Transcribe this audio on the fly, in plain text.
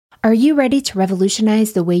Are you ready to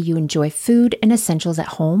revolutionize the way you enjoy food and essentials at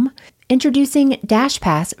home? Introducing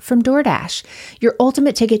DashPass from DoorDash, your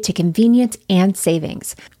ultimate ticket to convenience and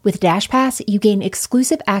savings. With DashPass, you gain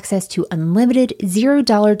exclusive access to unlimited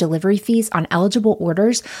 $0 delivery fees on eligible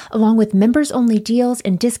orders, along with members-only deals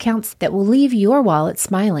and discounts that will leave your wallet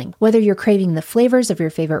smiling. Whether you're craving the flavors of your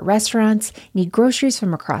favorite restaurants, need groceries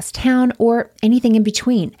from across town, or anything in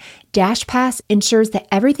between, DashPass ensures that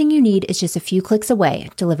everything you need is just a few clicks away,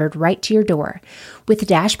 delivered right to your door. With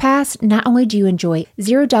DashPass, not only do you enjoy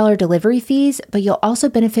 $0 delivery fees, but you'll also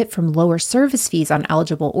benefit from lower service fees on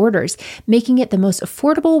eligible orders, making it the most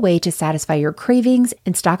affordable way to satisfy your cravings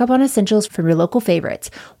and stock up on essentials from your local favorites.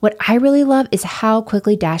 What I really love is how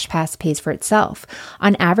quickly DashPass pays for itself.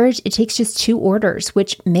 On average, it takes just 2 orders,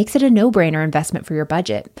 which makes it a no-brainer investment for your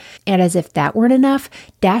budget. And as if that weren't enough,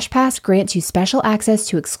 DashPass grants you special access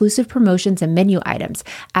to exclusive promotions and menu items,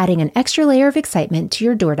 adding an extra layer of excitement to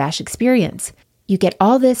your DoorDash experience. You get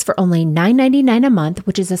all this for only $9.99 a month,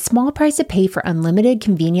 which is a small price to pay for unlimited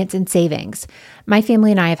convenience and savings. My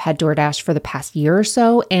family and I have had DoorDash for the past year or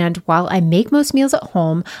so, and while I make most meals at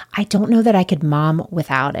home, I don't know that I could mom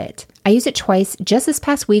without it. I used it twice just this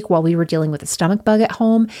past week while we were dealing with a stomach bug at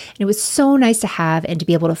home, and it was so nice to have and to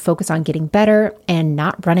be able to focus on getting better and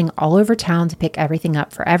not running all over town to pick everything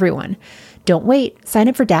up for everyone. Don't wait. Sign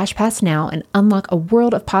up for DashPass now and unlock a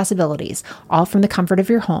world of possibilities, all from the comfort of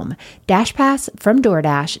your home. DashPass from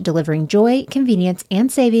DoorDash, delivering joy, convenience,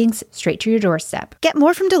 and savings straight to your doorstep. Get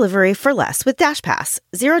more from delivery for less with DashPass.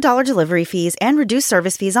 $0 delivery fees and reduced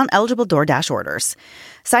service fees on eligible DoorDash orders.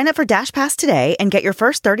 Sign up for DashPass today and get your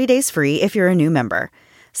first 30 days free if you're a new member.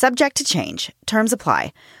 Subject to change. Terms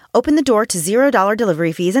apply. Open the door to $0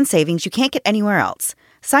 delivery fees and savings you can't get anywhere else.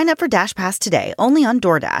 Sign up for DashPass today only on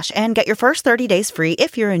DoorDash and get your first 30 days free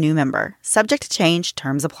if you're a new member. Subject to change.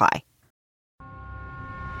 Terms apply.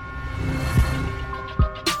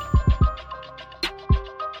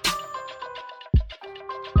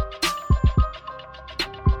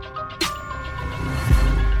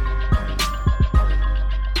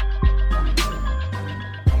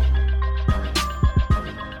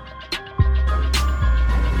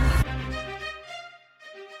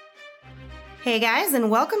 Hey guys, and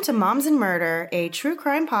welcome to Moms and Murder, a true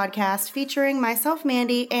crime podcast featuring myself,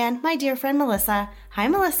 Mandy, and my dear friend, Melissa. Hi,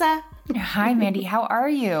 Melissa. Hi, Mandy. How are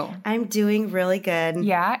you? I'm doing really good.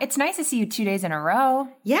 Yeah, it's nice to see you 2 days in a row.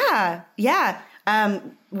 Yeah.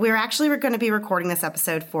 We're going to be recording this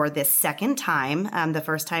episode for the second time. The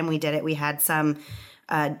first time we did it, we had some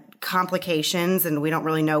complications, and we don't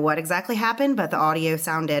really know what exactly happened, but the audio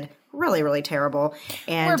sounded really, really terrible.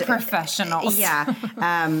 And we're professionals. Yeah.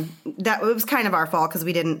 That it was kind of our fault because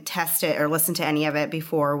we didn't test it or listen to any of it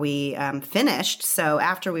before we finished. So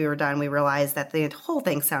after we were done, we realized that the whole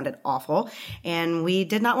thing sounded awful, and we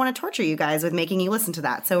did not want to torture you guys with making you listen to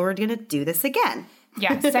that. So we're going to do this again.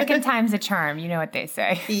 Yeah, second time's a charm. You know what they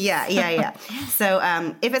say. Yeah. So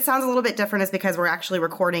if it sounds a little bit different, it's because we're actually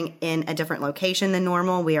recording in a different location than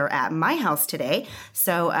normal. We are at my house today.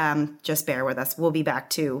 So just bear with us. We'll be back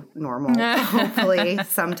to normal, hopefully,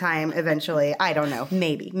 sometime eventually. I don't know.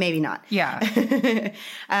 Maybe not. Yeah.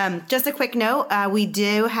 Just a quick note. We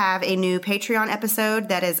do have a new Patreon episode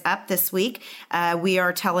that is up this week. We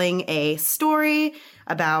are telling a story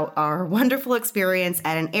about our wonderful experience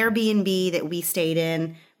at an Airbnb that we stayed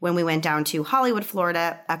in when we went down to Hollywood,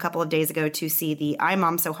 Florida a couple of days ago to see the I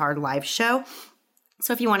Mom So Hard live show.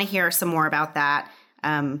 So if you want to hear some more about that,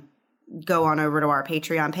 go on over to our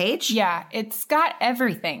Patreon page. Yeah, it's got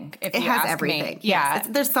everything. It has everything. Yeah. Yes,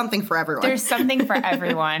 there's something for everyone. There's something for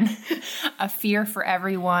everyone. A fear for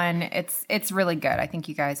everyone. It's really good. I think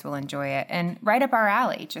you guys will enjoy it. And right up our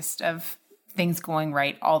alley, just of things going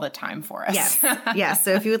right all the time for us. Yes.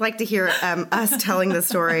 So if you would like to hear us telling the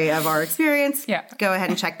story of our experience, go ahead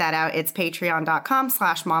and check that out. It's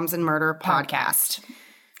patreon.com/momsandmurderpodcast.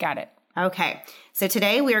 Got it. Okay. So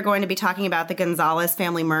today we are going to be talking about the Gonzalez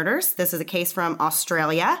family murders. This is a case from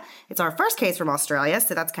Australia. It's our first case from Australia,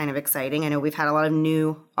 so that's kind of exciting. I know we've had a lot of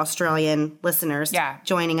new Australian listeners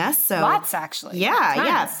joining us. So lots, actually.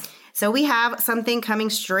 Yeah. So we have something coming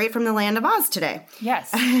straight from the land of Oz today. Yes.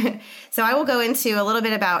 So I will go into a little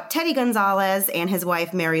bit about Teddy Gonzalez and his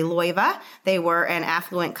wife, Mary Loiva. They were an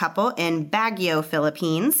affluent couple in Baguio,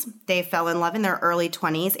 Philippines. They fell in love in their early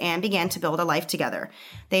 20s and began to build a life together.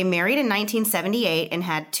 They married in 1978 and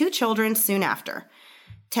had 2 children soon after.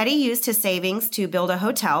 Teddy used his savings to build a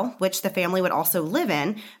hotel, which the family would also live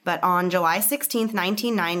in, but on July 16th,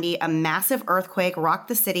 1990, a massive earthquake rocked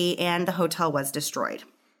the city and the hotel was destroyed.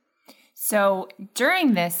 So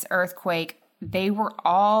during this earthquake, they were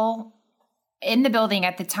all in the building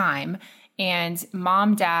at the time, And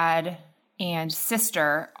mom, dad, and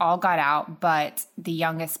sister all got out, but the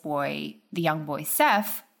young boy,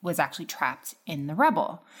 Seth, was actually trapped in the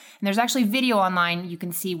rubble. And there's actually video online you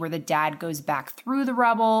can see where the dad goes back through the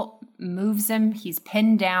rubble, moves him, he's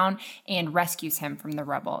pinned down, and rescues him from the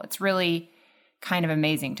rubble. It's really kind of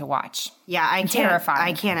amazing to watch. Yeah, terrifying.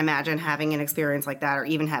 I can't imagine having an experience like that, or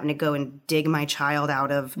even having to go and dig my child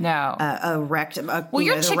out of a wrecked. Well,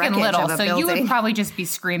 you're Chicken Little, so you would probably just be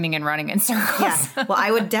screaming and running in circles. Yeah. Well, I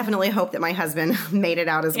would definitely hope that my husband made it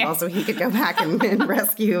out as well, so he could go back and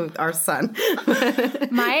rescue our son.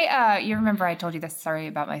 You remember I told you this story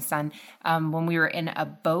about my son when we were in a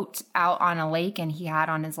boat out on a lake, and he had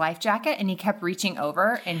on his life jacket, and he kept reaching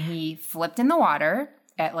over, and he flipped in the water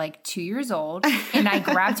at like 2 years old, and I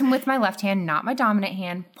grabbed him with my left hand, not my dominant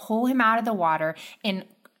hand, pull him out of the water, and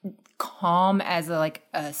calm as a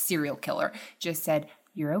serial killer, just said,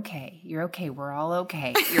 "You're okay. You're okay. We're all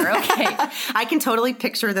okay. You're okay." I can totally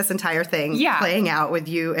picture this entire thing playing out with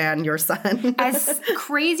you and your son. As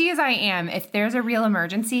crazy as I am, if there's a real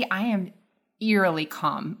emergency, I am eerily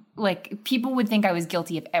calm. Like, people would think I was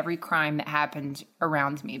guilty of every crime that happened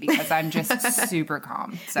around me because I'm just super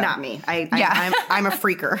calm. So. Not me. I'm a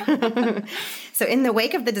freaker. So in the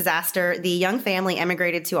wake of the disaster, the young family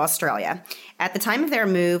emigrated to Australia. At the time of their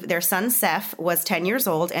move, their son Seth was 10 years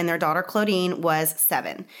old and their daughter Claudine was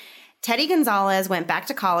 7. Teddy Gonzalez went back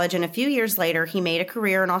to college, and a few years later, he made a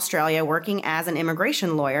career in Australia working as an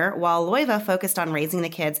immigration lawyer, while Loiva focused on raising the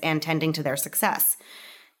kids and tending to their success.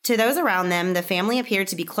 To those around them, the family appeared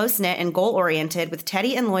to be close-knit and goal-oriented, with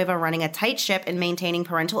Teddy and Loiva running a tight ship and maintaining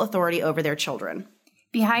parental authority over their children.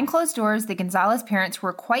 Behind closed doors, the Gonzalez parents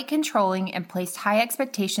were quite controlling and placed high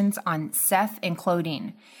expectations on Seth and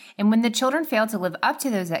Claudine. And when the children failed to live up to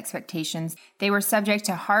those expectations, they were subject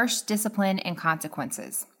to harsh discipline and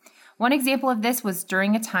consequences. One example of this was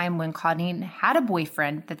during a time when Claudine had a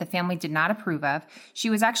boyfriend that the family did not approve of. She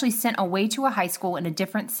was actually sent away to a high school in a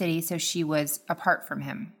different city, so she was apart from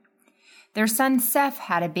him. Their son Seth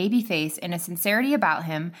had a baby face and a sincerity about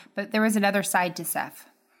him, but there was another side to Seth.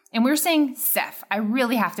 And we're saying Seth. I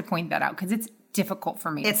really have to point that out because it's difficult for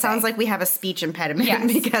me to say. It sounds like we have a speech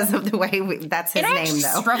impediment because of the way that's his name,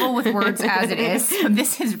 though. I struggle with words as it is. So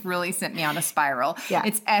this has really sent me on a spiral. Yeah.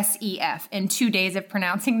 It's S-E-F. In 2 days of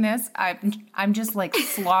pronouncing this, I'm just like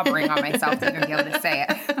slobbering on myself to even be able to say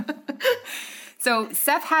it. So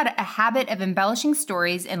Seth had a habit of embellishing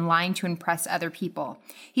stories and lying to impress other people.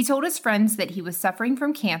 He told his friends that he was suffering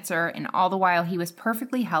from cancer, and all the while he was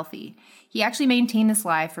perfectly healthy. He actually maintained this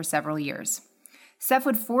lie for several years. Seth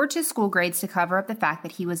would forge his school grades to cover up the fact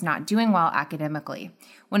that he was not doing well academically.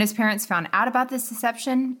 When his parents found out about this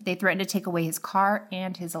deception, they threatened to take away his car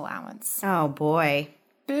and his allowance. Oh, boy.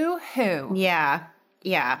 Boo-hoo. Yeah.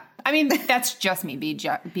 I mean, that's just me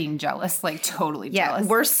being jealous, like totally jealous. Yeah,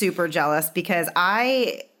 we're super jealous because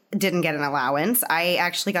I didn't get an allowance. I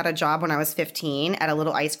actually got a job when I was 15 at a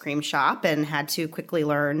little ice cream shop and had to quickly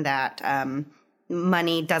learn that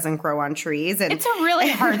money doesn't grow on trees. And it's a really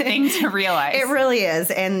hard thing to realize. It really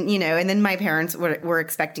is. And, and then my parents were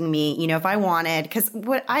expecting me, if I wanted, because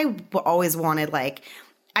what I always wanted, like,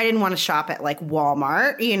 I didn't want to shop at like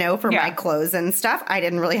Walmart, for my clothes and stuff. I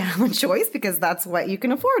didn't really have a choice because that's what you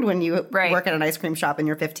can afford when you work at an ice cream shop and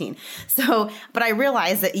you're 15. So, but I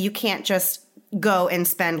realized that you can't just go and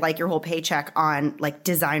spend like your whole paycheck on like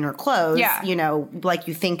designer clothes, like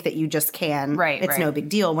you think that you just can. Right. It's no big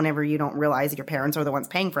deal whenever you don't realize your parents are the ones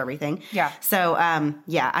paying for everything. Yeah. So,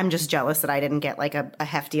 I'm just jealous that I didn't get like a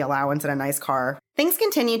hefty allowance and a nice car. Things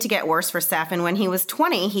continued to get worse for Seth, and when he was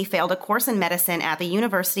 20, he failed a course in medicine at the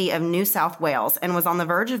University of New South Wales and was on the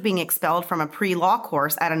verge of being expelled from a pre-law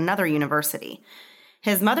course at another university.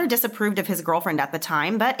 His mother disapproved of his girlfriend at the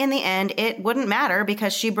time, but in the end, it wouldn't matter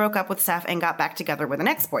because she broke up with Seth and got back together with an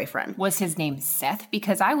ex-boyfriend. Was his name Seth?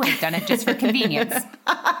 Because I would have done it just for convenience.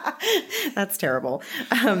 That's terrible.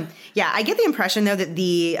 I get the impression, though, that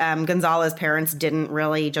the Gonzalez parents didn't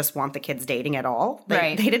really just want the kids dating at all.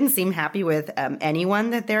 They didn't seem happy with anyone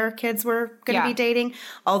that their kids were going to be dating,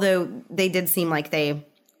 although they did seem like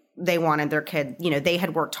they wanted their kid, they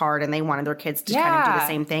had worked hard and they wanted their kids to kind of do the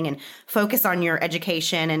same thing and focus on your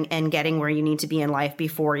education and getting where you need to be in life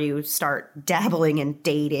before you start dabbling and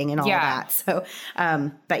dating and all that. So,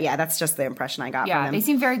 that's just the impression I got from them. Yeah, they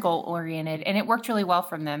seem very goal-oriented and it worked really well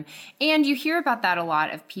from them. And you hear about that a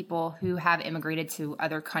lot of people who have immigrated to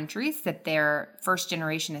other countries, that their first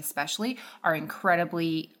generation especially are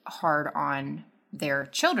incredibly hard on their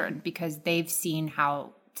children because they've seen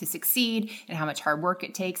how to succeed and how much hard work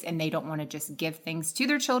it takes, and they don't want to just give things to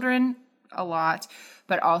their children a lot,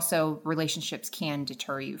 but also relationships can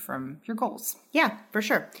deter you from your goals. Yeah, for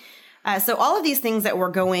sure. So all of these things that were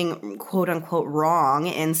going, quote unquote, wrong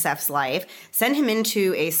in Seth's life sent him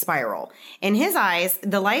into a spiral. In his eyes,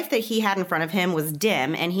 the life that he had in front of him was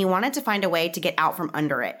dim, and he wanted to find a way to get out from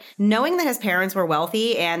under it. Knowing that his parents were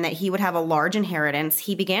wealthy and that he would have a large inheritance,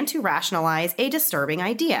 he began to rationalize a disturbing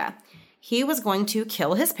idea. He was going to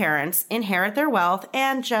kill his parents, inherit their wealth,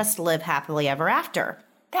 and just live happily ever after.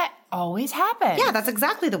 That always happens. Yeah, that's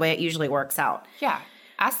exactly the way it usually works out. Yeah.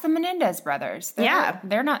 Ask the Menendez brothers.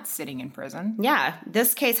 They're not sitting in prison. Yeah,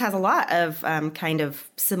 this case has a lot of kind of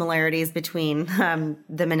similarities between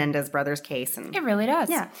the Menendez brothers case. And it really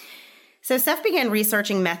does. Yeah. So Seth began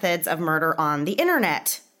researching methods of murder on the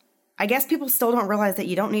internet. I guess people still don't realize that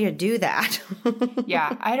you don't need to do that.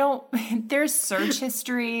 Yeah, there's search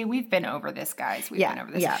history. We've been over this, guys. We've been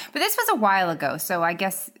over this. Yeah. But this was a while ago, so I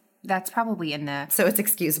guess that's probably in the... So it's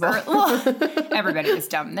excusable. Everybody was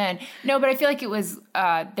dumb then. No, but I feel like it was,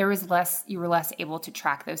 there was less, you were less able to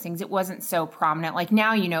track those things. It wasn't so prominent. Like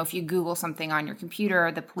now, if you Google something on your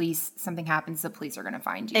computer, something happens, the police are going to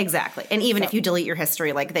find you. Exactly. And even if you delete your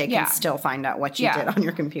history, like they can still find out what you did on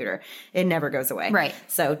your computer. It never goes away. Right.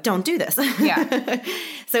 So don't do this. Yeah.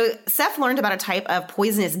 So Seth learned about a type of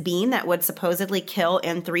poisonous bean that would supposedly kill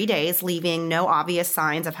in 3 days, leaving no obvious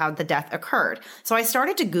signs of how the death occurred. So I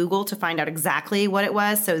started to Google to find out exactly what it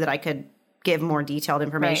was so that I could give more detailed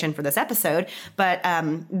information for this episode. But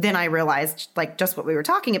then I realized, like just what we were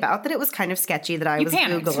talking about, that it was kind of sketchy that I was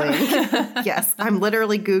panicked. Googling. Yes, I'm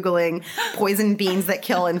literally Googling poison beans that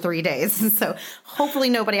kill in 3 days. So hopefully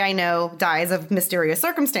nobody I know dies of mysterious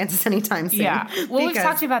circumstances anytime soon. Yeah. Well, we've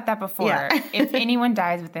talked about that before. Yeah. If anyone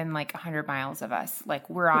dies within like 100 miles of us, like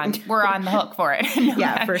we're on the hook for it.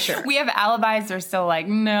 For sure. We have alibis. They're still like,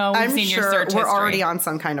 no, we've seen your search history. We're already on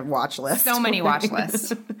some kind of watch list. So many watch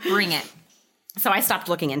lists. Bring it. So I stopped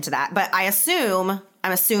looking into that, but I'm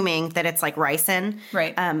assuming that it's like ricin.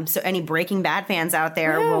 Right. So any Breaking Bad fans out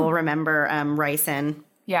there will remember ricin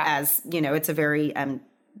as, it's a very,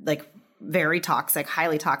 very toxic,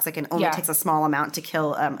 highly toxic, and only takes a small amount to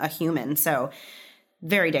kill a human. So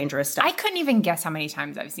very dangerous stuff. I couldn't even guess how many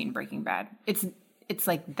times I've seen Breaking Bad. It's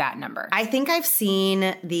like that number. I think I've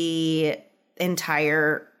seen the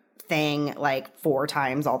entire thing like 4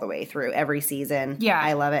 times all the way through every season. Yeah.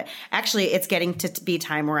 I love it. Actually, it's getting to be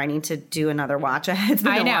time where I need to do another watch. It's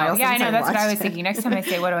been I know. a while Yeah, I since know. That's what I was it. thinking. Next time I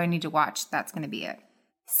say, what do I need to watch? That's going to be it.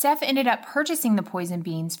 Seth ended up purchasing the poison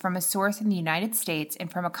beans from a source in the United States and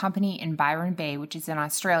from a company in Byron Bay, which is in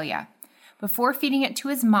Australia. Before feeding it to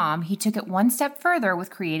his mom, he took it one step further with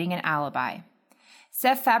creating an alibi.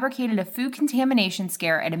 Seth fabricated a food contamination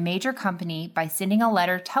scare at a major company by sending a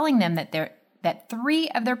letter telling them that 3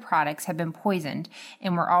 of their products had been poisoned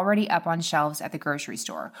and were already up on shelves at the grocery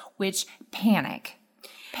store, which panic.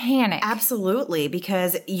 Absolutely,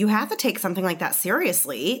 because you have to take something like that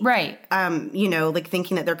seriously. Right. Like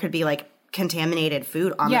thinking that there could be like contaminated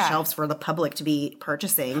food on the shelves for the public to be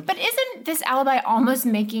purchasing. But isn't this alibi almost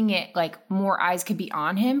making it like more eyes could be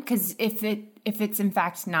on him? Because if it's in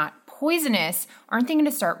fact not poisonous, aren't they going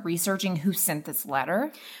to start researching who sent this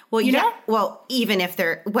letter? Well, well, even if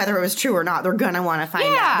whether it was true or not, they're going to want to find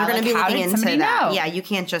out. They're going to be looking into that. Know? Yeah, you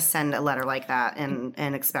can't just send a letter like that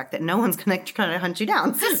and expect that no one's going to hunt you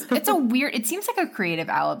down. It's a weird, it seems like a creative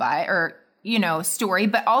alibi or, story,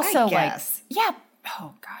 but also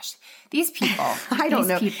oh gosh, these people. I don't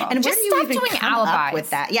know. People. And just where do you even doing come alibis up with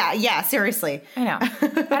that? Yeah, seriously. I know.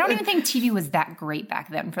 I don't even think TV was that great back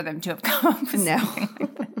then for them to have come up with something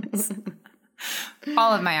like this.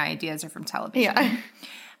 All of my ideas are from television. Yeah.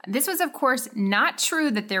 This was, of course, not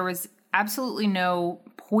true that there was absolutely no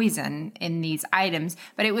poison in these items,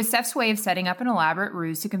 but it was Seth's way of setting up an elaborate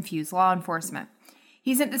ruse to confuse law enforcement.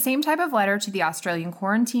 He sent the same type of letter to the Australian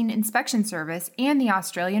Quarantine Inspection Service and the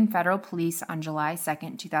Australian Federal Police on July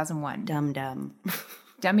 2nd, 2001. Dum-dum.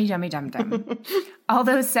 Dummy, dummy, dum-dum.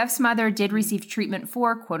 Although Seth's mother did receive treatment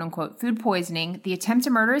for, quote-unquote, food poisoning, the attempt to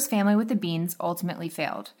murder his family with the beans ultimately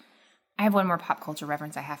failed. I have one more pop culture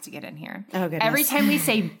reference I have to get in here. Oh, goodness. Every time we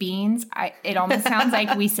say beans, it almost sounds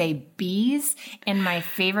like we say bees. And my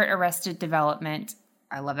favorite Arrested Development,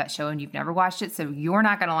 I love that show and you've never watched it, so you're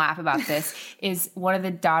not going to laugh about this, is one of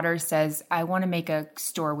the daughters says, I want to make a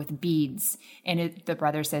store with beads. And the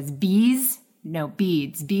brother says, bees? No,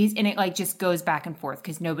 beads. And it like just goes back and forth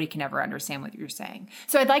because nobody can ever understand what you're saying.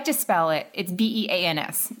 So I'd like to spell it. It's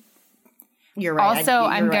Beans. You're right. Also,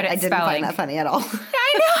 I'm good at spelling. I didn't find that funny at all.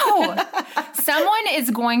 I know. Someone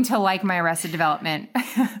is going to like my Arrested Development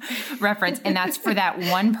reference, and that's for that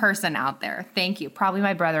one person out there. Thank you. Probably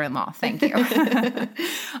my brother-in-law. Thank you.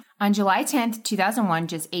 On July 10th, 2001,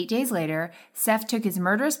 just 8 days later, Seth took his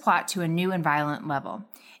murderous plot to a new and violent level.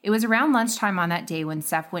 It was around lunchtime on that day when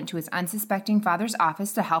Seth went to his unsuspecting father's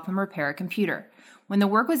office to help him repair a computer. When the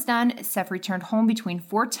work was done, Seth returned home between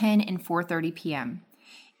 4:10 and 4:30 p.m.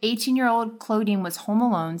 18-year-old Claudine was home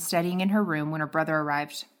alone, studying in her room when her brother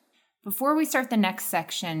arrived. Before we start the next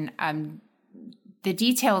section, the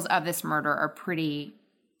details of this murder are pretty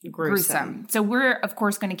gruesome. So we're, of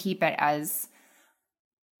course, going to keep it as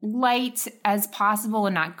light as possible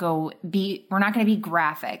and we're not going to be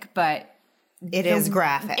graphic, but it is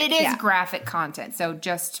graphic. It is graphic content, so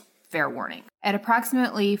just fair warning. At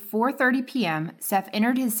approximately 4:30 p.m., Seth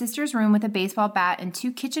entered his sister's room with a baseball bat and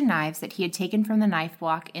 2 kitchen knives that he had taken from the knife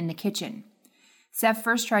block in the kitchen. Seth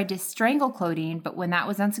first tried to strangle Claudine, but when that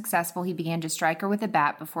was unsuccessful, he began to strike her with a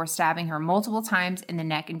bat before stabbing her multiple times in the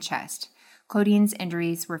neck and chest. Claudine's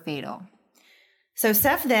injuries were fatal. So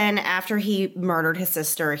Seth then, after he murdered his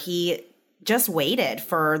sister, he just waited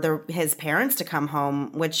for his parents to come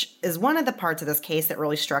home, which is one of the parts of this case that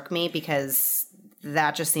really struck me because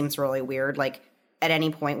that just seems really weird. Like, at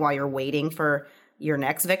any point while you're waiting for your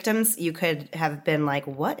next victims, you could have been like,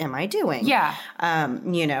 what am I doing? Yeah.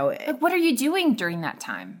 Like, what are you doing during that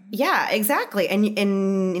time? Yeah, exactly.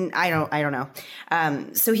 And I don't know.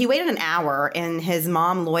 So he waited an hour, and his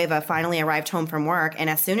mom, Loiva, finally arrived home from work. And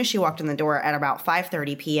as soon as she walked in the door at about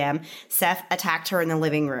 5:30 p.m., Seth attacked her in the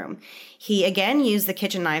living room. He again used the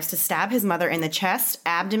kitchen knives to stab his mother in the chest,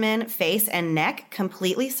 abdomen, face, and neck,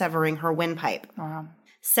 completely severing her windpipe. Wow.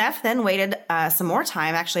 Seth then waited some more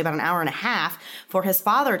time, actually about an hour and a half, for his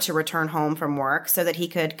father to return home from work so that he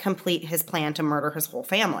could complete his plan to murder his whole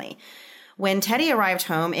family. When Teddy arrived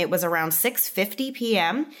home, it was around 6:50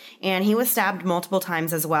 p.m., and he was stabbed multiple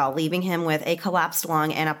times as well, leaving him with a collapsed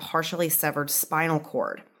lung and a partially severed spinal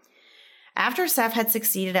cord. After Seth had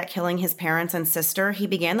succeeded at killing his parents and sister, he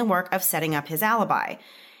began the work of setting up his alibi.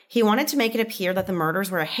 He wanted to make it appear that the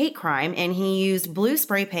murders were a hate crime, and he used blue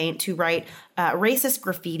spray paint to write racist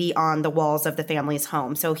graffiti on the walls of the family's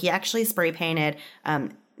home. So he actually spray painted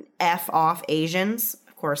F off Asians.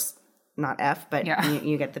 Of course, not F, but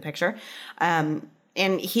you get the picture. And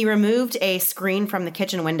he removed a screen from the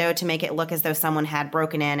kitchen window to make it look as though someone had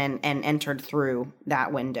broken in and entered through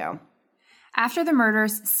that window. After the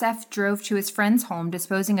murders, Seth drove to his friend's home,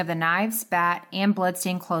 disposing of the knives, bat, and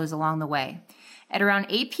bloodstained clothes along the way. At around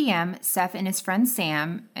 8 p.m., Seth and his friend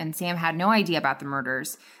Sam, and Sam had no idea about the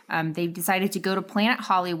murders, they decided to go to Planet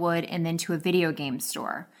Hollywood and then to a video game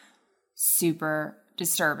store. Super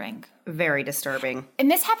disturbing. Very disturbing.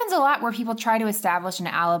 And this happens a lot where people try to establish an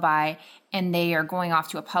alibi and they are going off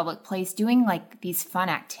to a public place doing like these fun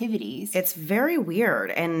activities. It's very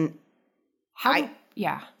weird. And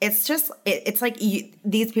it's just, it's like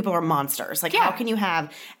these people are monsters. Like, how can you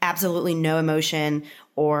have absolutely no emotion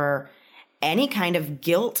or any kind of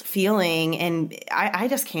guilt feeling? And I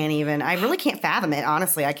just can't even, I really can't fathom it.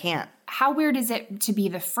 Honestly, I can't. How weird is it to be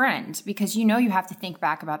the friend? Because you have to think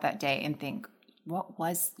back about that day and think, what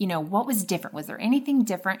was different? Was there anything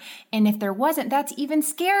different? And if there wasn't, that's even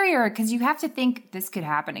scarier because you have to think this could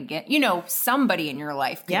happen again. Somebody in your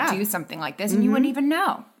life could do something like this and you wouldn't even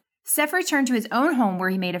know. Seth returned to his own home where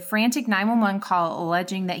he made a frantic 911 call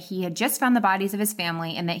alleging that he had just found the bodies of his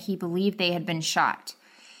family and that he believed they had been shot.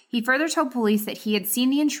 He further told police that he had seen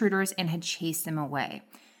the intruders and had chased them away.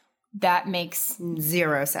 That makes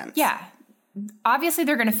zero sense. Yeah. Obviously,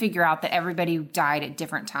 they're going to figure out that everybody died at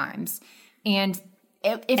different times. And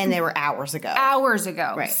they were hours ago. Hours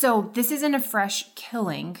ago. Right. So this isn't a fresh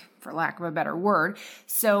killing, for lack of a better word.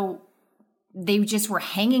 So they just were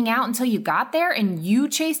hanging out until you got there and you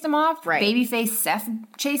chased them off. Right. Babyface Seth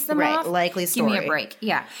chased them off. Likely story. Give me a break.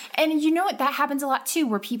 Yeah. And you know what? That happens a lot too,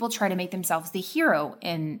 where people try to make themselves the hero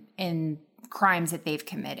in crimes that they've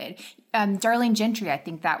committed. Darlene Gentry, I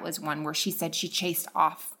think that was one where she said she chased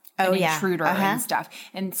off an intruder and stuff.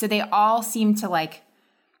 And so they all seem to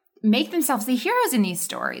make themselves the heroes in these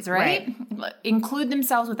stories, right? Include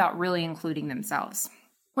themselves without really including themselves.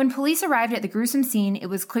 When police arrived at the gruesome scene, it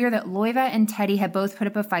was clear that Loiva and Teddy had both put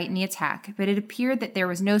up a fight in the attack, but it appeared that there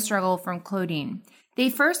was no struggle from Claudine. They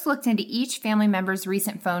first looked into each family member's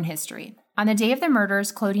recent phone history. On the day of the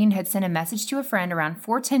murders, Claudine had sent a message to a friend around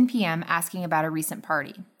 4:10 p.m. asking about a recent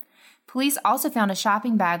party. Police also found a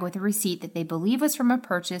shopping bag with a receipt that they believe was from a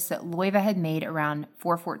purchase that Loiva had made around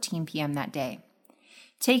 4:14 p.m. that day.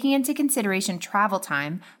 Taking into consideration travel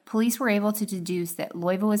time, police were able to deduce that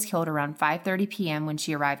Loiva was killed around 5:30 p.m. when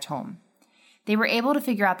she arrived home. They were able to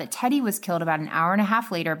figure out that Teddy was killed about an hour and a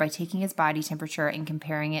half later by taking his body temperature and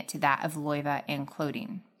comparing it to that of Loiva and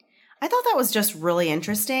Claudine. I thought that was just really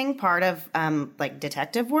interesting, part of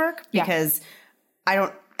detective work, because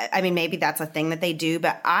I mean, maybe that's a thing that they do,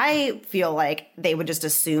 but I feel like they would just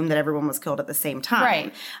assume that everyone was killed at the same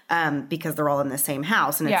time. Right. Because they're all in the same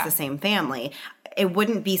house and it's the same family. It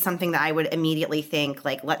wouldn't be something that I would immediately think,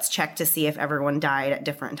 like, let's check to see if everyone died at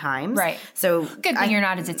different times. Right. So good thing you're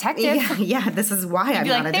not a detective. Yeah, this is why I'm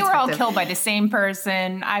not a detective. They were all killed by the same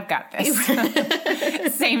person. I've got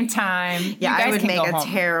this. Same time. Yeah, I would make a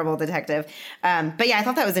terrible detective. But yeah, I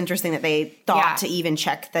thought that was interesting that they thought to even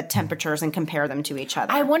check the temperatures and compare them to each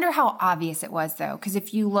other. I wonder how obvious it was, though, because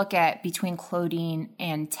if you look at between Claudine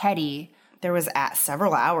and Teddy, there was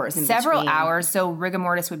several hours in Several between. hours. So rigor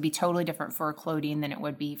mortis would be totally different for Claudine than it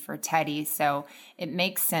would be for Teddy. So it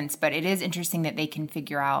makes sense. But it is interesting that they can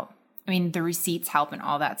figure out, I mean, the receipts help and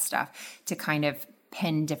all that stuff to kind of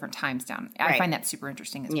pin different times down. I find that super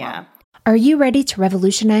interesting as well. Are you ready to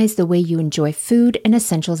revolutionize the way you enjoy food and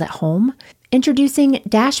essentials at home? Introducing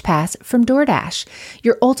DashPass from DoorDash,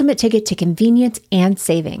 your ultimate ticket to convenience and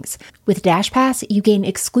savings. With DashPass, you gain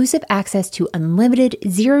exclusive access to unlimited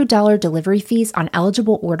 $0 delivery fees on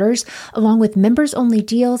eligible orders, along with members-only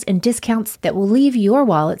deals and discounts that will leave your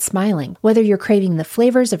wallet smiling. Whether you're craving the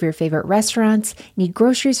flavors of your favorite restaurants, need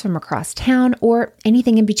groceries from across town, or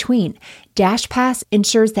anything in between, DashPass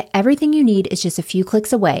ensures that everything you need is just a few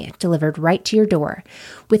clicks away, delivered right to your door.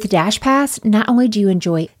 With DashPass, not only do you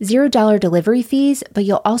enjoy $0 delivery fees, but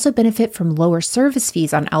you'll also benefit from lower service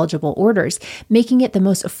fees on eligible orders, making it the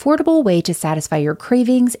most affordable way to satisfy your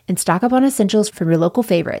cravings and stock up on essentials from your local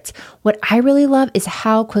favorites. What I really love is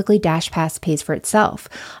how quickly DashPass pays for itself.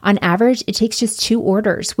 On average, it takes just 2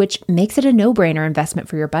 orders, which makes it a no-brainer investment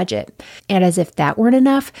for your budget. And as if that weren't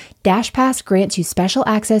enough, DashPass grants you special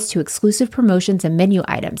access to exclusive promotions and menu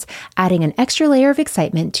items, adding an extra layer of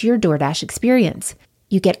excitement to your DoorDash experience.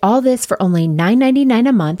 You get all this for only $9.99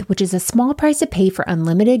 a month, which is a small price to pay for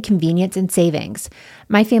unlimited convenience and savings.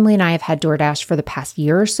 My family and I have had DoorDash for the past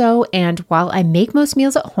year or so, and while I make most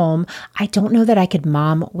meals at home, I don't know that I could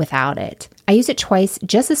mom without it. I used it twice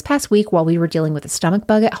just this past week while we were dealing with a stomach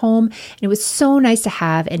bug at home, and it was so nice to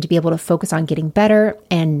have and to be able to focus on getting better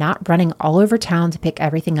and not running all over town to pick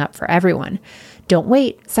everything up for everyone. Don't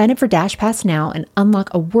wait. Sign up for DashPass now and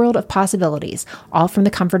unlock a world of possibilities, all from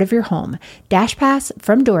the comfort of your home. DashPass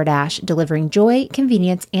from DoorDash, delivering joy,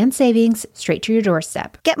 convenience, and savings straight to your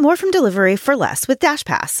doorstep. Get more from delivery for less with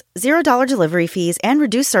DashPass. $0 delivery fees and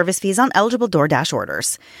reduced service fees on eligible DoorDash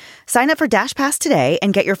orders. Sign up for DashPass today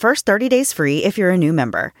and get your first 30 days free if you're a new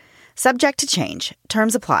member. Subject to change.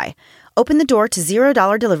 Terms apply. Open the door to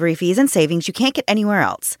 $0 delivery fees and savings you can't get anywhere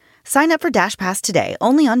else. Sign up for DashPass today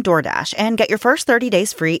only on DoorDash and get your first 30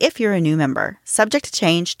 days free if you're a new member. Subject to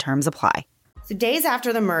change. Terms apply. So days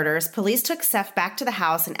after the murders, police took Seth back to the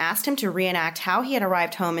house and asked him to reenact how he had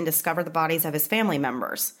arrived home and discovered the bodies of his family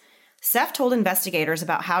members. Seth told investigators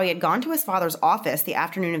about how he had gone to his father's office the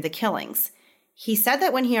afternoon of the killings. He said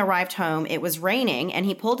that when he arrived home, it was raining and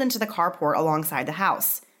he pulled into the carport alongside the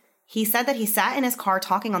house. He said that he sat in his car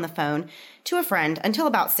talking on the phone to a friend until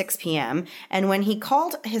about 6 p.m. And when he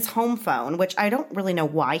called his home phone, which I don't really know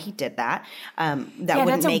why he did that,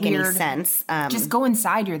 wouldn't make any sense. Just go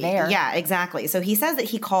inside, you're there. Yeah, exactly. So he says that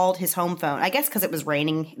he called his home phone, I guess because it was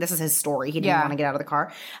raining. This is his story. He didn't want to get out of the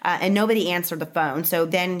car. And nobody answered the phone. So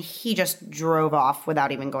then he just drove off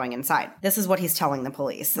without even going inside. This is what he's telling the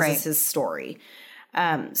police. This is his story.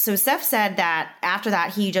 So Seth said that after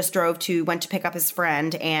that, he just went to pick up his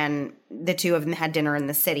friend, and the two of them had dinner in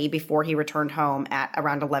the city before he returned home at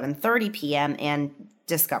around 11:30 p.m. and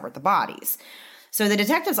discovered the bodies. So the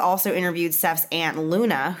detectives also interviewed Seth's aunt,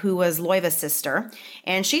 Luna, who was Loiva's sister,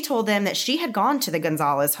 and she told them that she had gone to the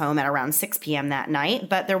Gonzalez home at around 6 p.m. that night,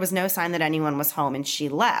 but there was no sign that anyone was home, and she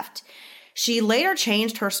left. She later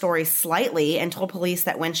changed her story slightly and told police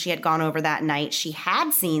that when she had gone over that night, she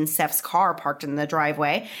had seen Seth's car parked in the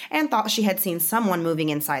driveway and thought she had seen someone moving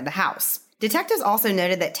inside the house. Detectives also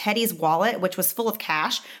noted that Teddy's wallet, which was full of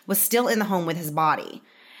cash, was still in the home with his body.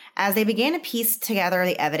 As they began to piece together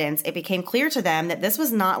the evidence, it became clear to them that this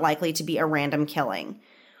was not likely to be a random killing.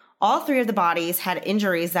 All 3 of the bodies had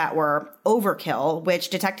injuries that were overkill,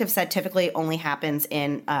 which detectives said typically only happens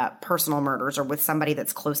in personal murders or with somebody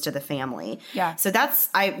that's close to the family. Yeah. So that's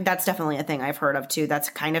definitely a thing I've heard of too.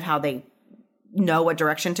 That's kind of how they know what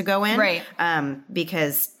direction to go in, right?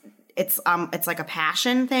 Because it's like a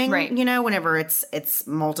passion thing, right? You know, whenever it's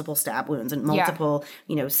multiple stab wounds and multiple,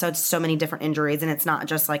 so many different injuries, and it's not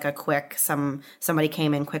just like a quick somebody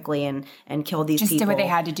came in quickly and killed these people, just did what they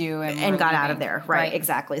had to do and got out of there, right?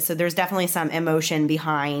 Exactly. So there's definitely some emotion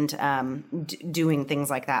behind doing things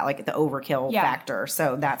like that, like the overkill factor.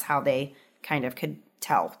 So that's how they kind of could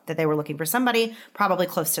tell that they were looking for somebody probably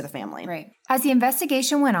close to the family. Right. As the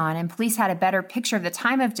investigation went on and police had a better picture of the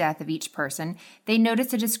time of death of each person, they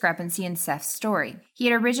noticed a discrepancy in Seth's story. He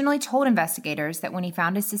had originally told investigators that when he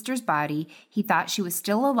found his sister's body, he thought she was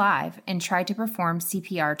still alive and tried to perform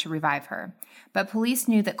CPR to revive her. But police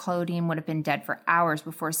knew that Claudine would have been dead for hours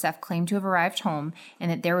before Seth claimed to have arrived home and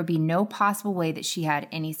that there would be no possible way that she had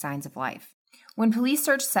any signs of life. When police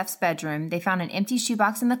searched Seth's bedroom, they found an empty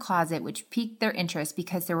shoebox in the closet, which piqued their interest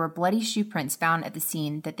because there were bloody shoe prints found at the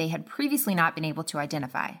scene that they had previously not been able to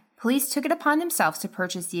identify. Police took it upon themselves to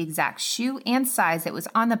purchase the exact shoe and size that was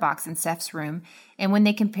on the box in Seth's room, and when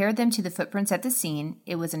they compared them to the footprints at the scene,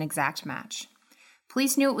 it was an exact match.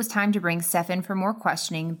 Police knew it was time to bring Seth in for more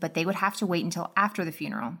questioning, but they would have to wait until after the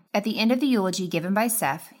funeral. At the end of the eulogy given by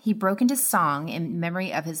Seth, he broke into song in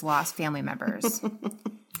memory of his lost family members.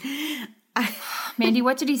 Mandy,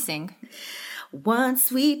 what did he sing? One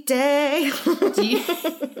sweet day.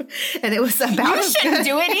 And it was about you shouldn't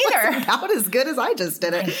do it either. About as good as I just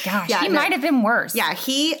did it. Oh gosh, yeah, he might have been worse. Yeah,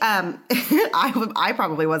 he, I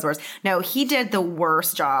probably was worse. No, he did the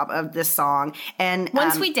worst job of this song. And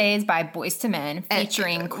One Sweet Day is by Boyz II Men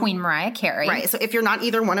featuring Queen Mariah Carey. Right, so if you're not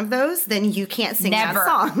either one of those, then you can't sing that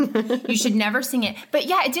song. You should never sing it. But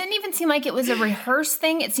yeah, it didn't even seem like it was a rehearsed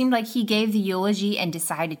thing. It seemed like he gave the eulogy and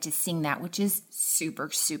decided to sing that, which is super,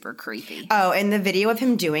 super creepy. Oh, and the video of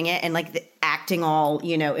him doing it and like acting all,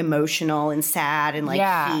 emotional and sad and like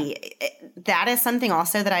that is something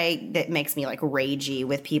also that makes me like ragey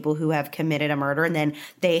with people who have committed a murder and then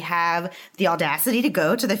they have the audacity to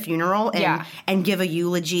go to the funeral and give a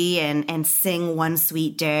eulogy and sing One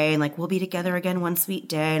Sweet Day and like we'll be together again one sweet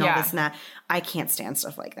day and all this and that. I can't stand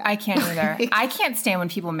stuff like that. I can't either. I can't stand when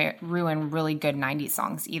people ruin really good 90s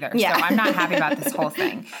songs either. Yeah. So I'm not happy about this whole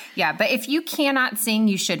thing. Yeah, but if you cannot sing,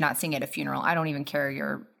 you should not sing at a funeral. I don't even care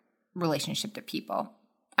your relationship to people.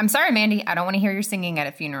 I'm sorry, Mandy. I don't want to hear you singing at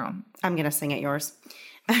a funeral. I'm going to sing at yours.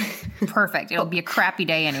 Perfect. It'll be a crappy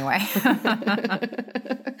day anyway.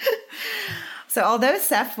 So although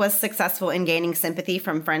Seth was successful in gaining sympathy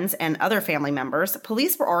from friends and other family members,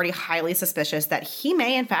 police were already highly suspicious that he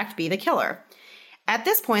may in fact be the killer. At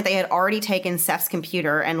this point, they had already taken Seth's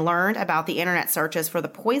computer and learned about the internet searches for the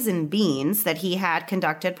poison beans that he had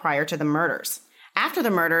conducted prior to the murders. After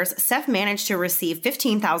the murders, Seth managed to receive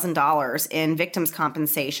 $15,000 in victims'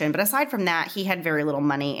 compensation, but aside from that, he had very little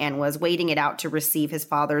money and was waiting it out to receive his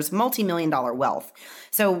father's multi-million-dollar wealth.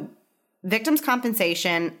 So victims'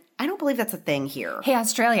 compensation, I don't believe that's a thing here. Hey,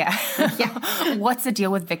 Australia. What's the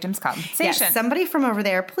deal with victims' compensation? Yeah, somebody from over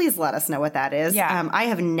there, please let us know what that is. Yeah. I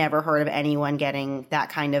have never heard of anyone getting that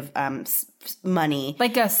kind of money.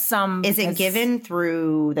 Like a sum. Is it given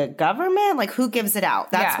through the government? Like who gives it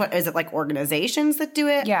out? That's what, is it like organizations that do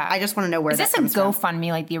it? Yeah. I just want to know where that comes from. Is this a GoFundMe,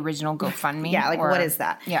 like the original GoFundMe? Yeah, like what is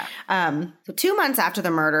that? Yeah. So 2 months after the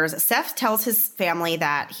murders, Seth tells his family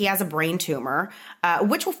that he has a brain tumor,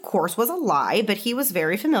 which of course was a lie, but he was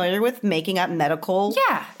very familiar with making up medical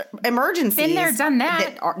emergencies. Been there, done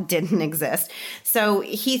that. That didn't exist. So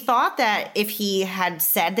he thought that if he had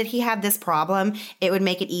said that he had this problem, it would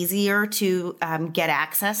make it easier to get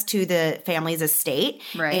access to the family's estate.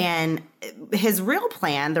 Right. And his real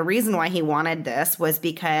plan, the reason why he wanted this was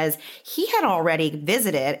because he had already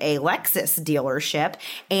visited a Lexus dealership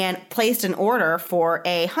and placed an order for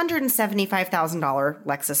a $175,000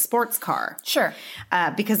 Lexus sports car. Sure.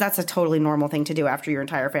 Because that's a totally normal thing to do after your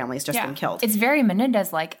entire family's just been killed. It's very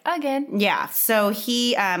Menendez-like, again. Yeah. So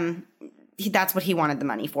he that's what he wanted the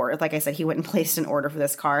money for. Like I said, he went and placed an order for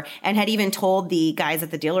this car and had even told the guys at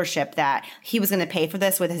the dealership that he was going to pay for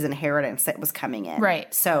this with his inheritance that was coming in.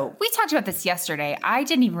 Right. So we talked about this yesterday. I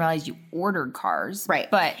didn't even realize you ordered cars. Right.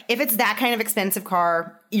 But if it's that kind of expensive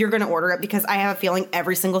car, you're going to order it because I have a feeling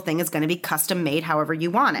every single thing is going to be custom made however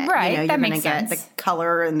you want it. Right. You're that going makes to get sense. the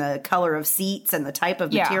color and the color of seats and the type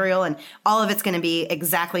of material and all of it's going to be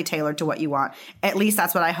exactly tailored to what you want. At least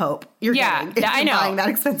that's what I hope you're getting. If you're buying that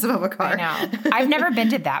expensive of a car. I know. I've never been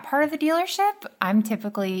to that part of the dealership. I'm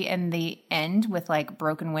typically in the end with like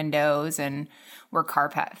broken windows and where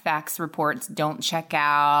Carfax reports don't check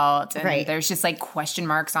out. And there's just like question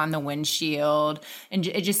marks on the windshield. And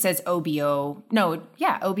it just says OBO. No,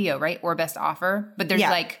 OBO, right? Or best offer. But there's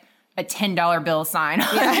like a $10 bill sign on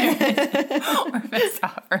it. Or best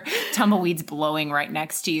offer. Tumbleweeds blowing right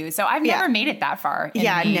next to you. So I've never made it that far in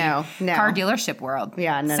the car dealership world.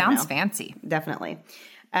 Sounds fancy. Definitely.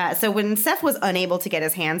 So when Seth was unable to get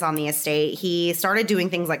his hands on the estate, he started doing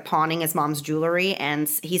things like pawning his mom's jewelry, and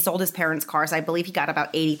he sold his parents' cars. I believe he got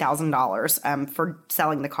about $80,000 for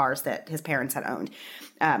selling the cars that his parents had owned,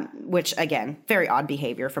 which, again, very odd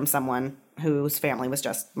behavior from someone whose family was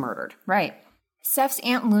just murdered. Right. Seth's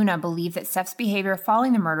Aunt Luna believed that Seth's behavior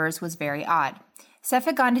following the murders was very odd. Seth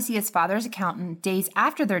had gone to see his father's accountant days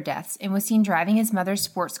after their deaths and was seen driving his mother's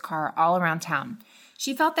sports car all around town.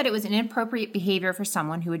 She felt that it was inappropriate behavior for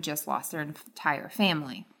someone who had just lost their entire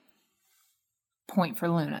family. Point for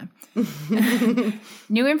Luna.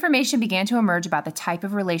 New information began to emerge about the type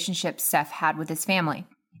of relationship Seth had with his family.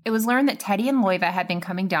 It was learned that Teddy and Loiva had been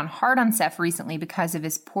coming down hard on Seth recently because of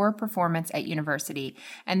his poor performance at university,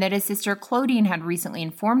 and that his sister Claudine had recently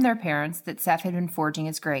informed their parents that Seth had been forging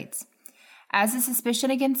his grades. As the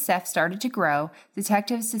suspicion against Seth started to grow,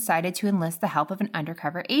 detectives decided to enlist the help of an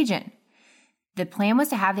undercover agent. The plan was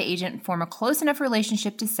to have the agent form a close enough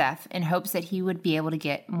relationship to Seth in hopes that he would be able to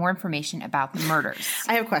get more information about the murders.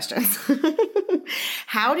 I have questions.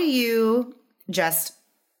 How do you just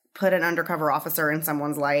put an undercover officer in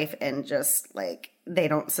someone's life and just, like, they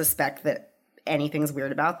don't suspect that anything's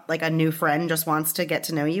weird about, like, a new friend just wants to get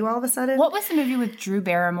to know you all of a sudden? What was the movie with Drew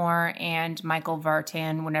Barrymore and Michael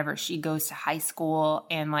Vartan whenever she goes to high school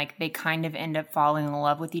and, like, they kind of end up falling in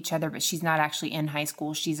love with each other, but she's not actually in high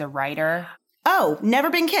school, she's a writer? Oh,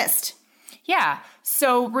 Never Been Kissed. Yeah.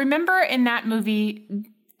 So remember in that movie,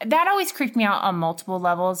 that always creeped me out on multiple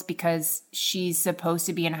levels because she's supposed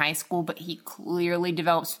to be in high school, but he clearly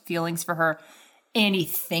develops feelings for her. And he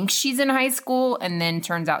thinks she's in high school, and then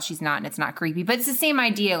turns out she's not, and it's not creepy. But it's the same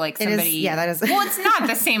idea, like somebody... It is, yeah, that is... Well, it's not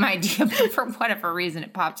the same idea, but for whatever reason,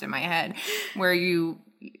 it popped in my head. Where you...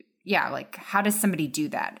 Yeah, like, how does somebody do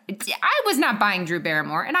that? I was not buying Drew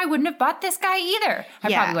Barrymore, and I wouldn't have bought this guy either.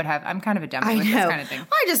 I probably would have. I'm kind of a dummy with this kind of thing.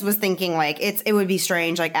 I just was thinking, like, it would be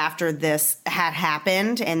strange, like, after this had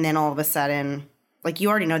happened, and then all of a sudden, like, you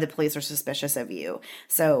already know the police are suspicious of you.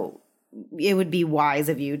 So... it would be wise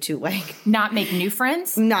of you to, like... Not make new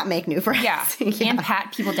friends? Not make new friends. Yeah. And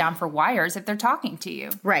pat people down for wires if they're talking to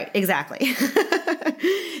you. Right, exactly.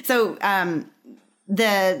 So,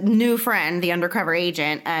 the new friend, the undercover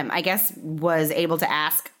agent, I guess was able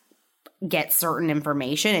to get certain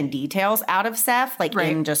information and details out of Seth, like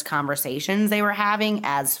in just conversations they were having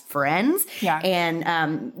as friends. Yeah.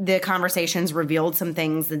 And the conversations revealed some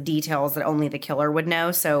things, the details that only the killer would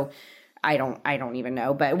know. So... I don't even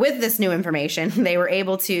know. But with this new information, they were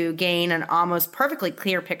able to gain an almost perfectly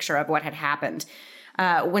clear picture of what had happened.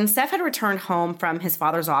 When Seth had returned home from his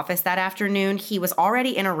father's office that afternoon, he was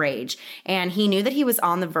already in a rage, and he knew that he was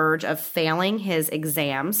on the verge of failing his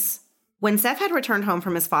exams. When Seth had returned home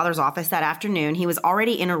from his father's office that afternoon, he was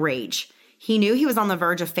already in a rage. He knew he was on the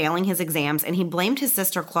verge of failing his exams, and he blamed his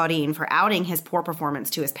sister Claudine for outing his poor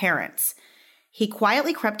performance to his parents. He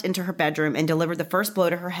quietly crept into her bedroom and delivered the first blow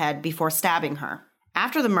to her head before stabbing her.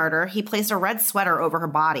 After the murder, he placed a red sweater over her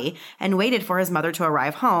body and waited for his mother to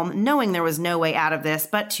arrive home, knowing there was no way out of this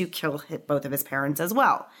but to kill both of his parents as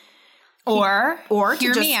well. Or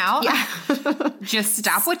hear me out. Yeah. Just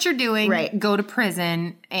stop what you're doing, go to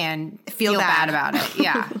prison, and feel bad about it.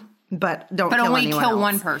 Yeah. But don't kill only anyone kill else.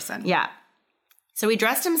 one person. Yeah. So he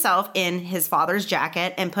dressed himself in his father's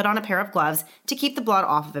jacket and put on a pair of gloves to keep the blood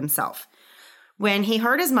off of himself. When he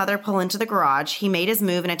heard his mother pull into the garage, he made his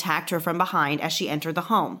move and attacked her from behind as she entered the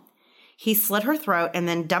home. He slit her throat and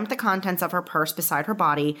then dumped the contents of her purse beside her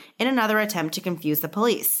body in another attempt to confuse the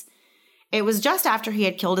police. It was just after he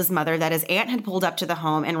had killed his mother that his aunt had pulled up to the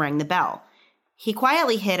home and rang the bell. He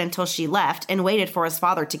quietly hid until she left and waited for his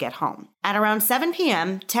father to get home. At around 7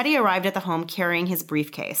 p.m., Teddy arrived at the home carrying his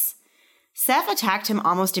briefcase. Seth attacked him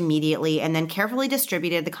almost immediately and then carefully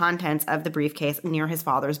distributed the contents of the briefcase near his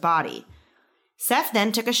father's body. Seth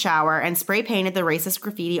then took a shower and spray painted the racist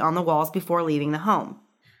graffiti on the walls before leaving the home.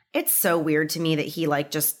 It's so weird to me that he, like,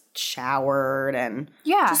 just showered and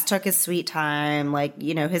just took his sweet time. Like,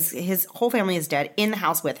 you know, his whole family is dead in the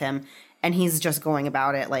house with him, and he's just going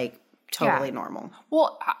about it, like, totally normal.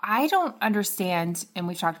 Well, I don't understand, and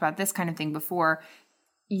we've talked about this kind of thing before,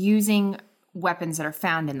 using weapons that are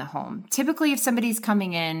found in the home. Typically, if somebody's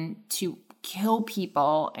coming in to kill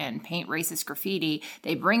people and paint racist graffiti,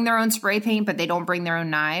 they bring their own spray paint, but they don't bring their own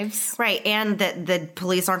knives. Right, and the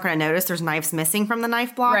police aren't going to notice there's knives missing from the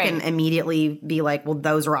knife block and immediately be like, well,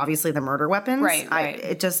 those are obviously the murder weapons. Right.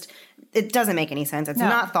 It doesn't make any sense. It's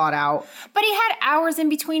not thought out. But he had hours in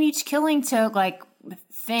between each killing to, like,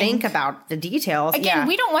 think about the details. Again,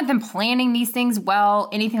 we don't want them planning these things well,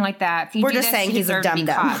 anything like that. We're just saying he's a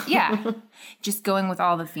dum-dum. Yeah, just going with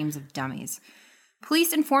all the themes of dummies.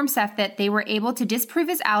 Police informed Seth that they were able to disprove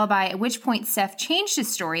his alibi, at which point Seth changed his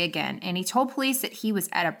story again, and he told police that he was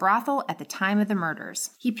at a brothel at the time of the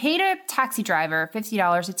murders. He paid a taxi driver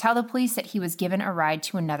 $50 to tell the police that he was given a ride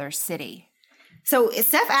to another city. So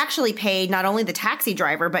Steph actually paid not only the taxi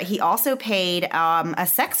driver, but he also paid a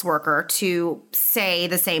sex worker to say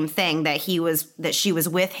the same thing, that she was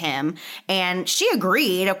with him, and she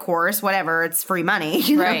agreed, of course, whatever, it's free money,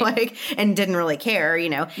 you know, like, and didn't really care, you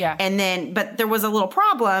know. Yeah. And then, but there was a little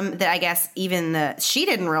problem that I guess even she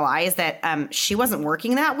didn't realize that she wasn't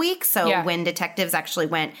working that week. So when detectives actually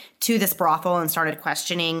went to this brothel and started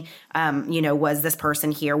questioning, you know, was this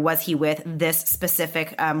person here? Was he with this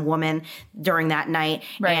specific woman during that night?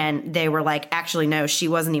 Right. And they were like, actually, no, she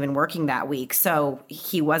wasn't even working that week. So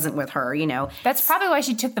he wasn't with her, you know. That's probably why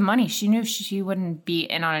she took the money. She knew she wouldn't be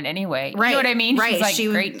in on it anyway. Right. You know what I mean? Right. She's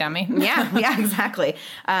like, great dummy. Yeah, exactly.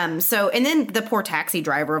 So, and then the poor taxi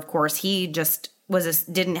driver, of course, he just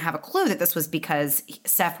didn't have a clue that this was because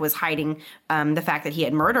Seth was hiding the fact that he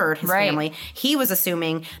had murdered his family. He was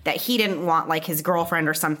assuming that he didn't want like his girlfriend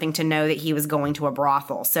or something to know that he was going to a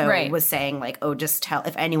brothel. So he was saying like, oh, just tell,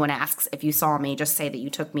 if anyone asks if you saw me, just say that you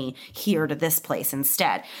took me here to this place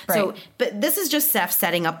instead. Right. So, but this is just Seth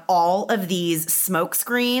setting up all of these smoke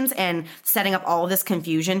screens and setting up all of this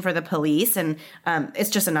confusion for the police. And it's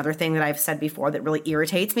just another thing that I've said before that really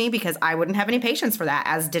irritates me, because I wouldn't have any patience for that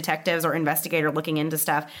as detectives or investigator looking into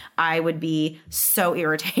stuff. I would be so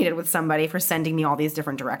irritated with somebody for sending me all these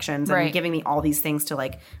different directions and giving me all these things to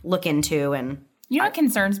like look into. And you know what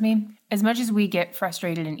concerns me? As much as we get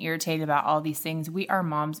frustrated and irritated about all these things, we are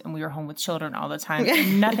moms and we are home with children all the time.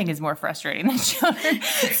 And nothing is more frustrating than children.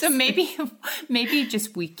 So maybe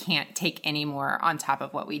just we can't take any more on top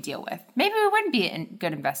of what we deal with. Maybe we wouldn't be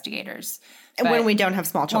good investigators. When we don't have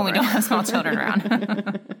small children. When we don't have small children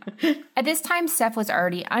around. At this time, Seth was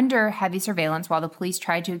already under heavy surveillance while the police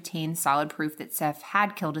tried to obtain solid proof that Seth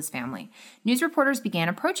had killed his family. News reporters began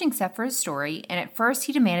approaching Seth for his story, and at first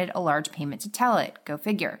he demanded a large payment to tell it. Go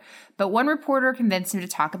figure. But one reporter convinced him to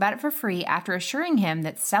talk about it for free after assuring him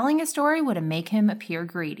that selling a story would make him appear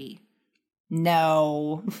greedy.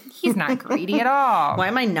 No, he's not greedy at all. Why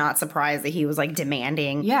am I not surprised that he was like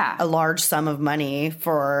demanding a large sum of money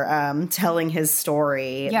for telling his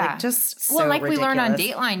story? Yeah. Like, just so well, like ridiculous. We learned on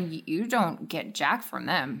Dateline, you don't get jack from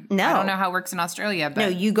them. No. I don't know how it works in Australia, but no,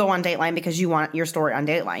 you go on Dateline because you want your story on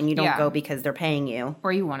Dateline. You don't go because they're paying you.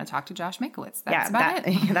 Or you want to talk to Josh Makowitz. That's about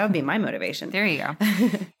it. That would be my motivation. There you go.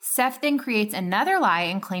 Seth then creates another lie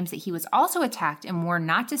and claims that he was also attacked and warned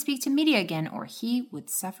not to speak to media again or he would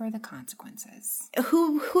suffer the consequences.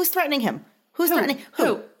 Who's threatening him? Who's threatening?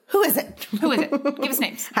 Who is it? Who is it? Give us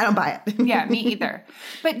names. I don't buy it. Yeah, me either.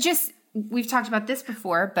 But just, we've talked about this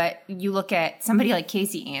before, but you look at somebody like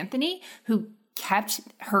Casey Anthony, who kept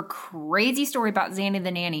her crazy story about Zanny the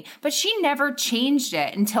nanny, but she never changed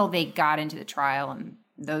it until they got into the trial and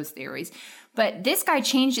those theories. But this guy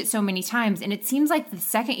changed it so many times, and it seems like the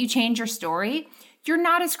second you change your story, you're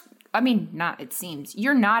not as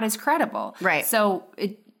credible. Right. So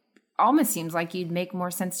it almost seems like you'd make more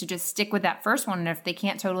sense to just stick with that first one. And if they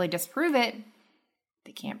can't totally disprove it,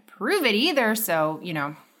 they can't prove it either. So, you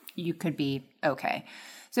know, you could be okay.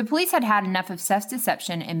 So police had had enough of Seth's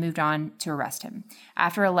deception and moved on to arrest him.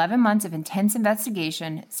 After 11 months of intense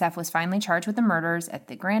investigation, Seth was finally charged with the murders at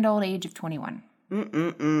the grand old age of 21.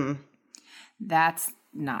 That's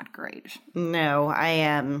not great. No,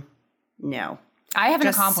 no. I haven't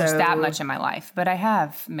accomplished that much in my life, but I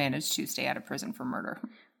have managed to stay out of prison for murder.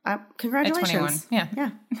 Congratulations. At 21. Yeah.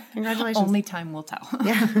 Congratulations. Only time will tell.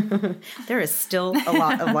 Yeah. There is still a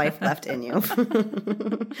lot of life left in you.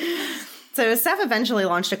 So Seth eventually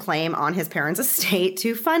launched a claim on his parents' estate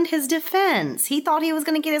to fund his defense. He thought he was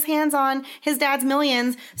going to get his hands on his dad's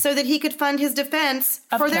millions so that he could fund his defense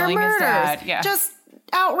for their murders. His dad. Yeah. Just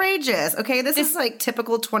outrageous. Okay, this is like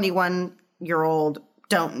typical 21-year-old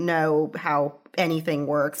don't know how anything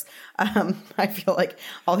works. I feel like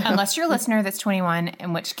unless you're a listener that's 21,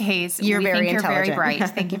 in which case you're very bright.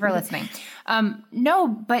 Thank you for listening. No,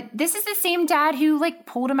 but this is the same dad who like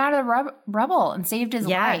pulled him out of the rubble and saved his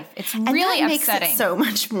life. It's really and that upsetting. Makes it so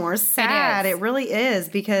much more sad. It really is,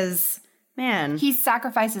 because man, he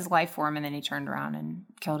sacrificed his life for him and then he turned around and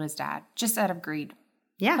killed his dad just out of greed.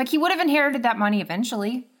 Yeah, like he would have inherited that money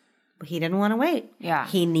eventually. He didn't want to wait. Yeah.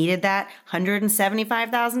 He needed that $175,000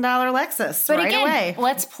 Lexus away.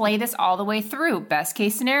 Let's play this all the way through. Best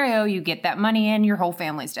case scenario, you get that money in, your whole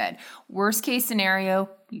family's dead. Worst case scenario,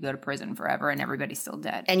 you go to prison forever and everybody's still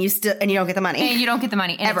dead. And you don't get the money. And you don't get the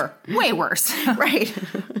money. Ever. Way worse. Right.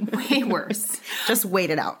 Way worse. Just wait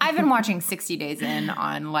it out. I've been watching 60 Days In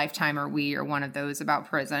on Lifetime or We or one of those about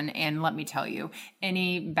prison. And let me tell you,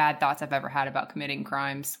 any bad thoughts I've ever had about committing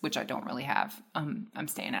crimes, which I don't really have, I'm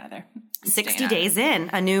staying out of there. 60 Days In,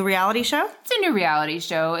 a new reality show? It's a new reality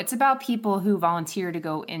show. It's about people who volunteer to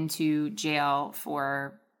go into jail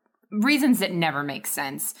for reasons that never make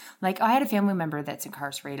sense. Like, I had a family member that's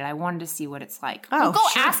incarcerated. I wanted to see what it's like. Oh, well, go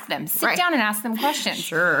sure. ask them. Sit down and ask them questions.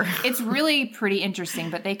 Sure. It's really pretty interesting,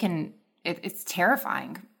 but it's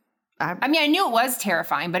terrifying. I mean, I knew it was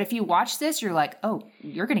terrifying, but if you watch this, you're like, oh,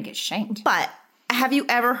 you're going to get shanked. But have you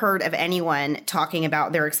ever heard of anyone talking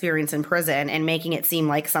about their experience in prison and making it seem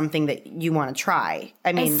like something that you want to try?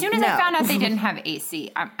 I mean, as soon as no. I found out they didn't have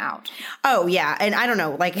AC, I'm out. Oh, yeah. And I don't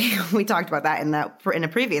know, like we talked about that in a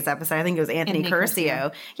previous episode. I think it was Anthony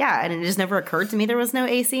Curcio. Yeah. And it just never occurred to me there was no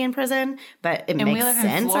AC in prison, but it makes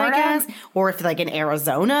sense, I guess. Or if like in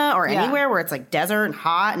Arizona or anywhere where it's like desert and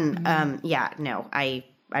hot. And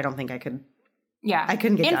I don't think I could. Yeah. I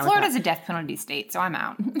couldn't get down with that. And Florida's a death penalty state, so I'm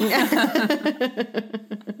out.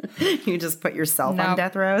 You just put yourself on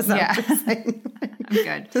death row? So yeah. I'm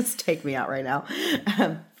good. Just take me out right now.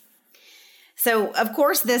 So, of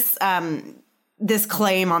course, this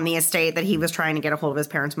claim on the estate that he was trying to get a hold of his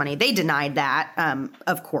parents' money, they denied that.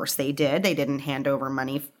 Of course they did. They didn't hand over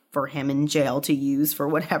money for him in jail to use for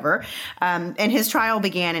whatever. And his trial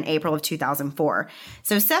began in April of 2004.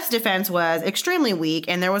 So Seth's defense was extremely weak,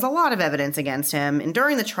 and there was a lot of evidence against him. And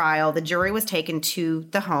during the trial, the jury was taken to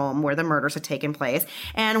the home where the murders had taken place,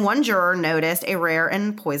 and one juror noticed a rare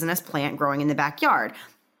and poisonous plant growing in the backyard.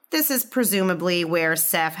 This is presumably where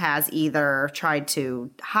Seth has either tried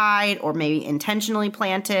to hide or maybe intentionally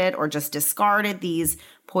planted or just discarded these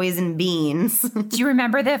poison beans. Do you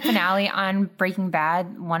remember the finale on Breaking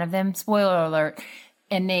Bad? One of them, spoiler alert,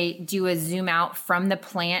 and they do a zoom out from the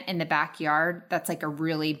plant in the backyard. That's like a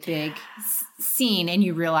really big scene, and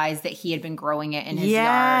you realize that he had been growing it in his yard, and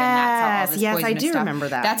that's how all this Yes, I poisonous do stuff. remember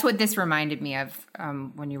that. That's what this reminded me of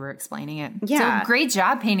when you were explaining it. Yeah. So great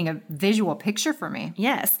job painting a visual picture for me.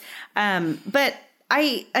 Yes. But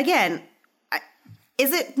is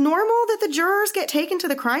it normal that the jurors get taken to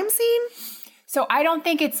the crime scene? So I don't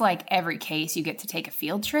think it's like every case you get to take a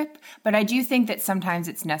field trip, but I do think that sometimes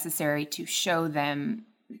it's necessary to show them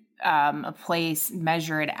a place,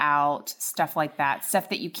 measure it out, stuff like that, stuff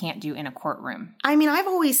that you can't do in a courtroom. I mean, I've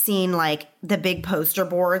always seen like the big poster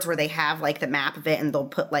boards where they have like the map of it and they'll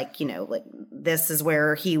put like, like this is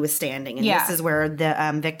where he was standing and this is where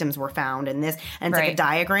the victims were found and this, and it's like a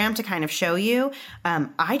diagram to kind of show you.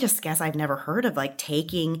 I just guess I've never heard of like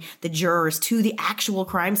taking the jurors to the actual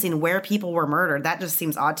crime scene where people were murdered. That just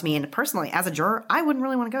seems odd to me. And personally, as a juror, I wouldn't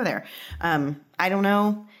really want to go there. I don't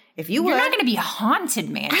know. If you're not going to be haunted,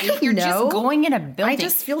 man. You're know. Just going in a building. I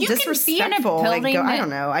just feel disrespectful. You can be in a building I don't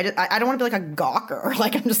know. I don't want to be like a gawker.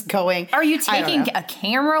 Like I'm just going. Are you taking a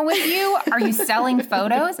camera with you? Are you selling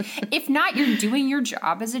photos? If not, you're doing your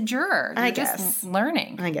job as a juror. You're just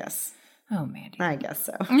learning. I guess. Oh, Mandy. I guess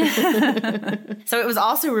so. So it was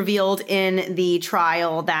also revealed in the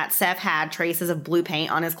trial that Seth had traces of blue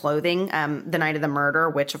paint on his clothing the night of the murder,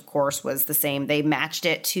 which, of course, was the same. They matched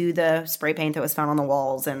it to the spray paint that was found on the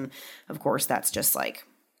walls. And, of course, that's just like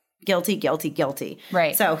guilty, guilty, guilty.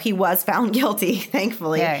 Right. So he was found guilty,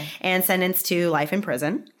 thankfully, and sentenced to life in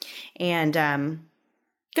prison. And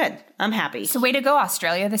good. I'm happy. So way to go,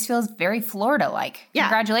 Australia. This feels very Florida-like. Yeah.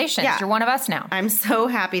 Congratulations. Yeah. You're one of us now. I'm so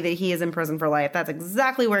happy that he is in prison for life. That's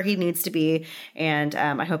exactly where he needs to be. And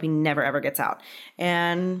I hope he never, ever gets out.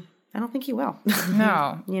 And I don't think he will.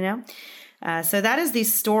 No. So that is the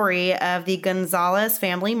story of the Gonzalez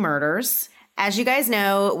family murders. As you guys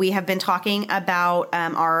know, we have been talking about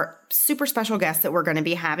our super special guests that we're going to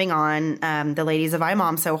be having on, the ladies of I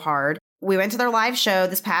Mom So Hard. We went to their live show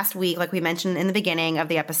this past week, like we mentioned in the beginning of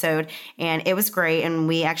the episode, and it was great, and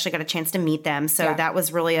we actually got a chance to meet them, so that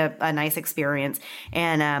was really a nice experience.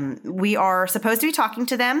 And we are supposed to be talking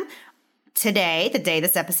to them today, the day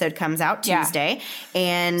this episode comes out, Tuesday.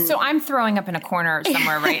 And so I'm throwing up in a corner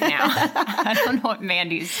somewhere right now. I don't know what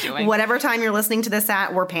Mandy's doing. Whatever time you're listening to this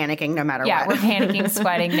at, we're panicking no matter what. Yeah, we're panicking,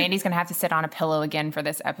 sweating. Mandy's going to have to sit on a pillow again for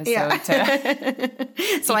this episode to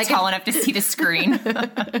so be tall enough to see the screen.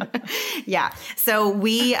 Yeah. So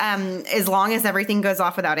we, as long as everything goes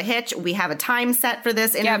off without a hitch, we have a time set for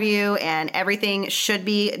this interview and everything should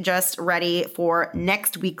be just ready for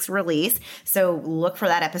next week's release. So look for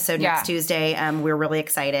that episode next Tuesday. We're really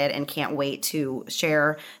excited and can't wait to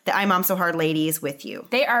share the I Mom So Hard ladies with you.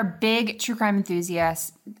 They are big true crime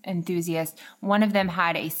enthusiasts. One of them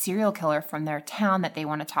had a serial killer from their town that they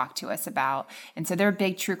want to talk to us about. And so they're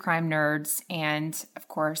big true crime nerds and, of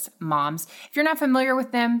course, moms. If you're not familiar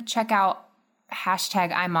with them, check out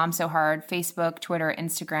hashtag I Mom So Hard, Facebook, Twitter,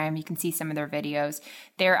 Instagram. You can see some of their videos.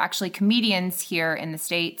 They're actually comedians here in the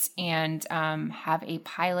States and have a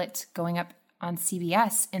pilot going up on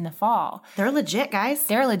CBS in the fall. They're legit, guys.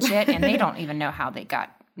 They're legit, and they don't even know how they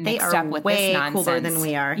got mixed up with this nonsense. They are way cooler than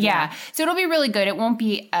we are. Yeah. So it'll be really good. It won't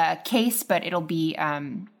be a case, but it'll be,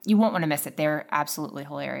 you won't want to miss it. They're absolutely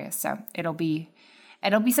hilarious. So it'll be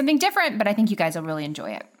something different, but I think you guys will really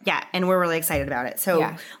enjoy it. Yeah, and we're really excited about it.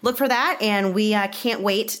 So look for that, and we can't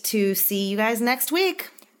wait to see you guys next week.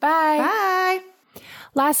 Bye. Bye.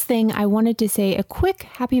 Last thing, I wanted to say a quick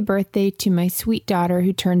happy birthday to my sweet daughter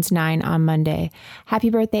who turns 9 on Monday. Happy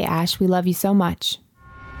birthday, Ash. We love you so much.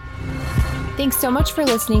 Thanks so much for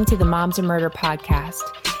listening to the Moms and Murder podcast.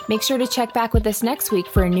 Make sure to check back with us next week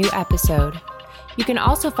for a new episode. You can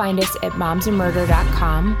also find us at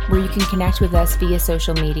momsandmurder.com, where you can connect with us via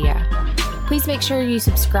social media. Please make sure you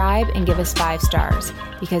subscribe and give us 5 stars,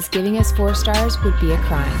 because giving us 4 stars would be a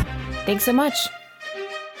crime. Thanks so much.